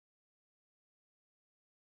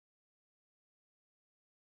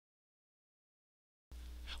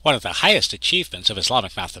One of the highest achievements of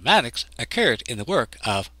Islamic mathematics occurred in the work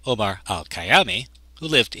of Omar al-Khayyami, who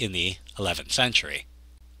lived in the 11th century.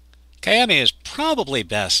 Khayyami is probably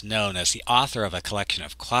best known as the author of a collection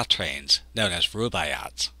of quatrains known as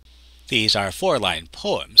rubaiyats. These are four-line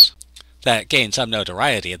poems that gained some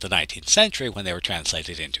notoriety in the 19th century when they were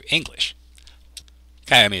translated into English.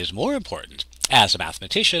 Khayyami is more important as a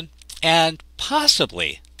mathematician and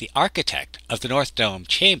possibly the architect of the North Dome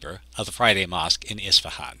chamber of the Friday Mosque in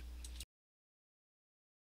Isfahan.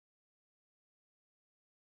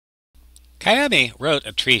 Khayyami wrote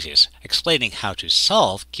a treatise explaining how to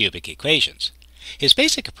solve cubic equations. His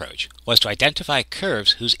basic approach was to identify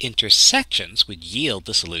curves whose intersections would yield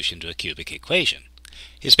the solution to a cubic equation.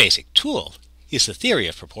 His basic tool is the theory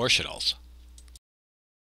of proportionals.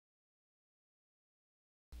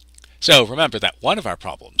 So remember that one of our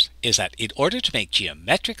problems is that in order to make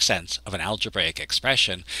geometric sense of an algebraic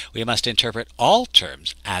expression, we must interpret all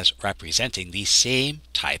terms as representing the same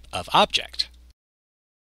type of object.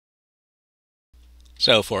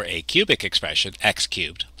 So for a cubic expression, x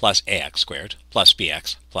cubed plus ax squared plus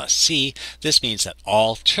bx plus c, this means that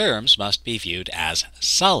all terms must be viewed as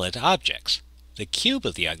solid objects. The cube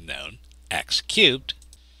of the unknown, x cubed,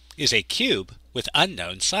 is a cube with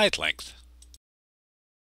unknown side length.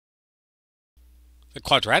 The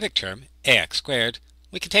quadratic term, ax squared,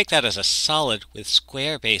 we can take that as a solid with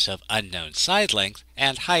square base of unknown side length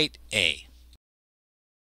and height a.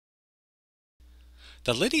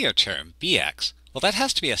 The linear term, bx, well, that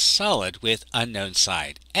has to be a solid with unknown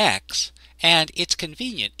side x, and it's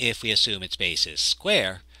convenient if we assume its base is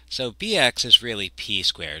square, so bx is really p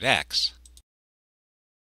squared x.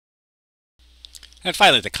 And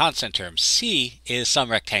finally, the constant term c is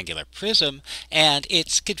some rectangular prism, and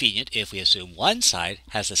it's convenient if we assume one side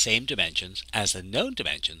has the same dimensions as the known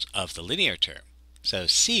dimensions of the linear term. So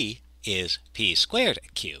c is p squared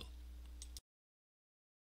q.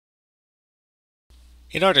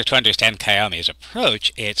 In order to understand Khayyami's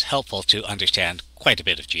approach, it's helpful to understand quite a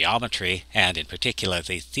bit of geometry, and in particular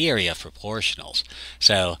the theory of proportionals.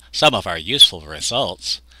 So some of our useful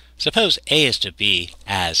results: suppose a is to b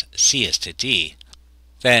as c is to d,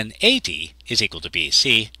 then AD is equal to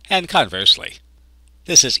BC, and conversely.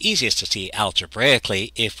 This is easiest to see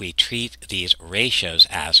algebraically if we treat these ratios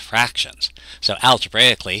as fractions. So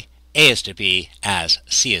algebraically, A is to B as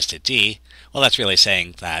C is to D, well, that's really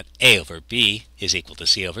saying that A over B is equal to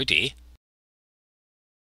C over D.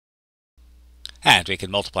 And we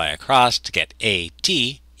can multiply across to get AD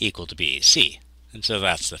equal to BC. And so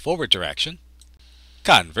that's the forward direction.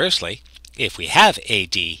 Conversely, if we have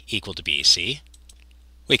AD equal to BC,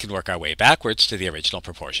 we can work our way backwards to the original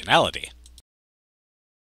proportionality.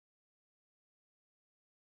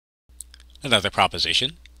 Another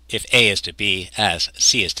proposition: if A is to B as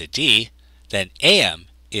C is to D, then AM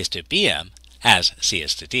is to BM as C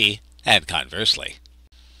is to D, and conversely.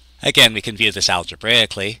 Again, we can view this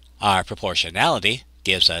algebraically. Our proportionality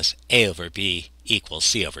gives us A over B equals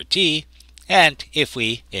C over D, and if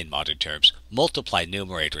we, in modern terms, multiply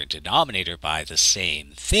numerator and denominator by the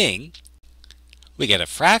same thing, we get a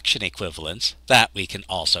fraction equivalence that we can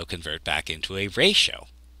also convert back into a ratio.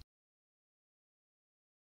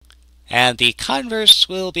 And the converse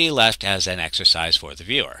will be left as an exercise for the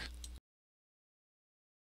viewer.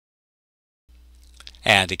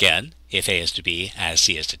 And again, if A is to B as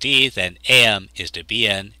C is to D, then AM is to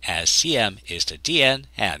BN as CM is to DN,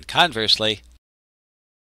 and conversely.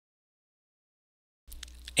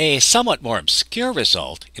 A somewhat more obscure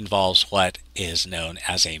result involves what is known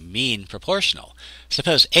as a mean proportional.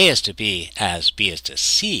 Suppose A is to B as B is to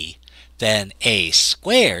C, then A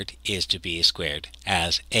squared is to B squared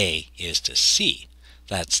as A is to C.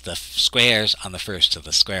 That's the squares on the first to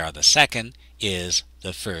the square on the second is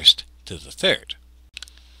the first to the third.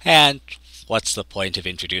 And what's the point of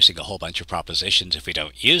introducing a whole bunch of propositions if we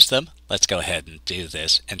don't use them? Let's go ahead and do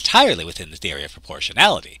this entirely within the theory of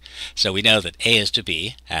proportionality. So we know that A is to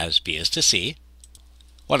B as B is to C.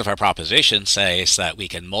 One of our propositions says that we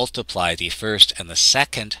can multiply the first and the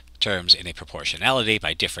second terms in a proportionality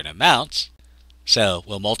by different amounts. So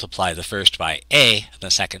we'll multiply the first by A and the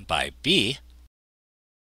second by B.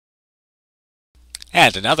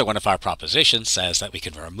 And another one of our propositions says that we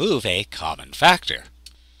can remove a common factor.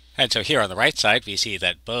 And so here on the right side, we see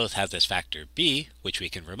that both have this factor b, which we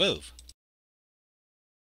can remove.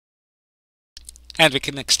 And we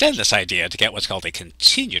can extend this idea to get what's called a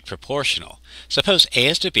continued proportional. Suppose A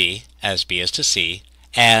is to B as B is to C,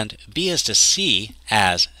 and B is to C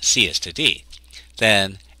as C is to D.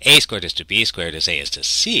 Then A squared is to B squared as A is to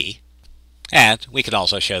C, and we can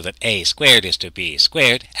also show that A squared is to B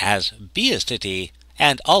squared as B is to D,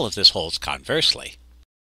 and all of this holds conversely.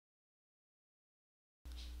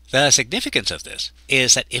 The significance of this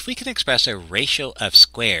is that if we can express a ratio of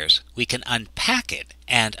squares, we can unpack it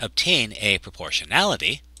and obtain a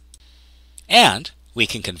proportionality, and we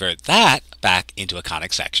can convert that back into a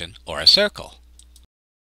conic section or a circle.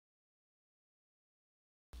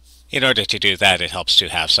 In order to do that, it helps to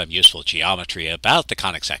have some useful geometry about the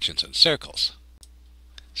conic sections and circles.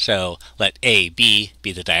 So let AB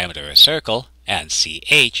be the diameter of a circle and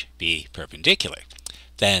CH be perpendicular.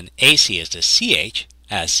 Then AC is to CH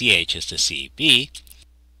as CH is to CB.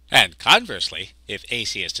 And conversely, if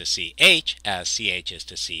AC is to CH as CH is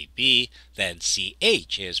to CB, then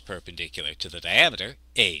CH is perpendicular to the diameter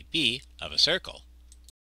AB of a circle.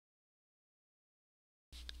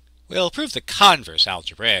 We'll prove the converse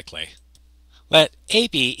algebraically. Let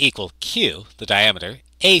AB equal Q, the diameter,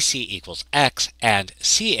 AC equals X, and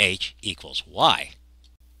CH equals Y.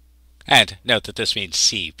 And note that this means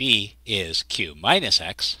CB is Q minus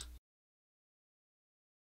X.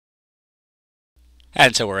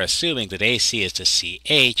 And so we're assuming that AC is to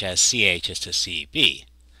CH as CH is to CB,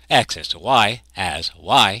 X is to Y as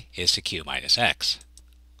Y is to Q minus X.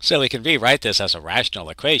 So we can rewrite this as a rational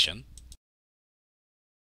equation,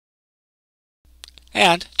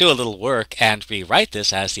 and do a little work and rewrite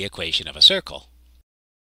this as the equation of a circle.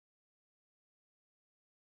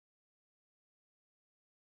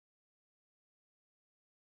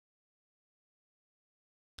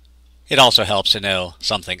 It also helps to know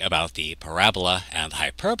something about the parabola and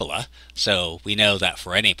hyperbola, so we know that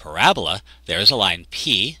for any parabola, there is a line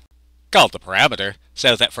P, called the parameter,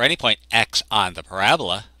 so that for any point x on the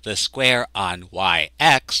parabola, the square on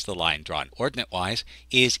yx, the line drawn ordinate-wise,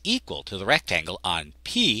 is equal to the rectangle on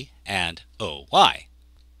P and OY.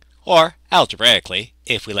 Or, algebraically,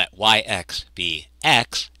 if we let yx be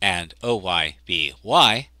x and OY be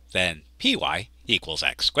y, then Py equals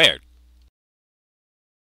x squared.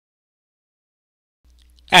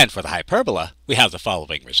 And for the hyperbola, we have the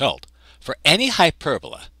following result. For any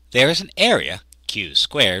hyperbola, there is an area, q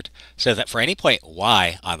squared, so that for any point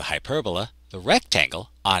y on the hyperbola, the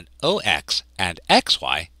rectangle on OX and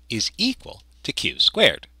XY is equal to q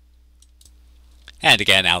squared. And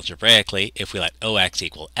again, algebraically, if we let OX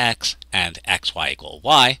equal x and XY equal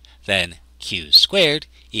y, then q squared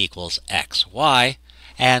equals xy,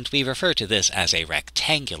 and we refer to this as a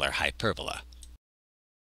rectangular hyperbola.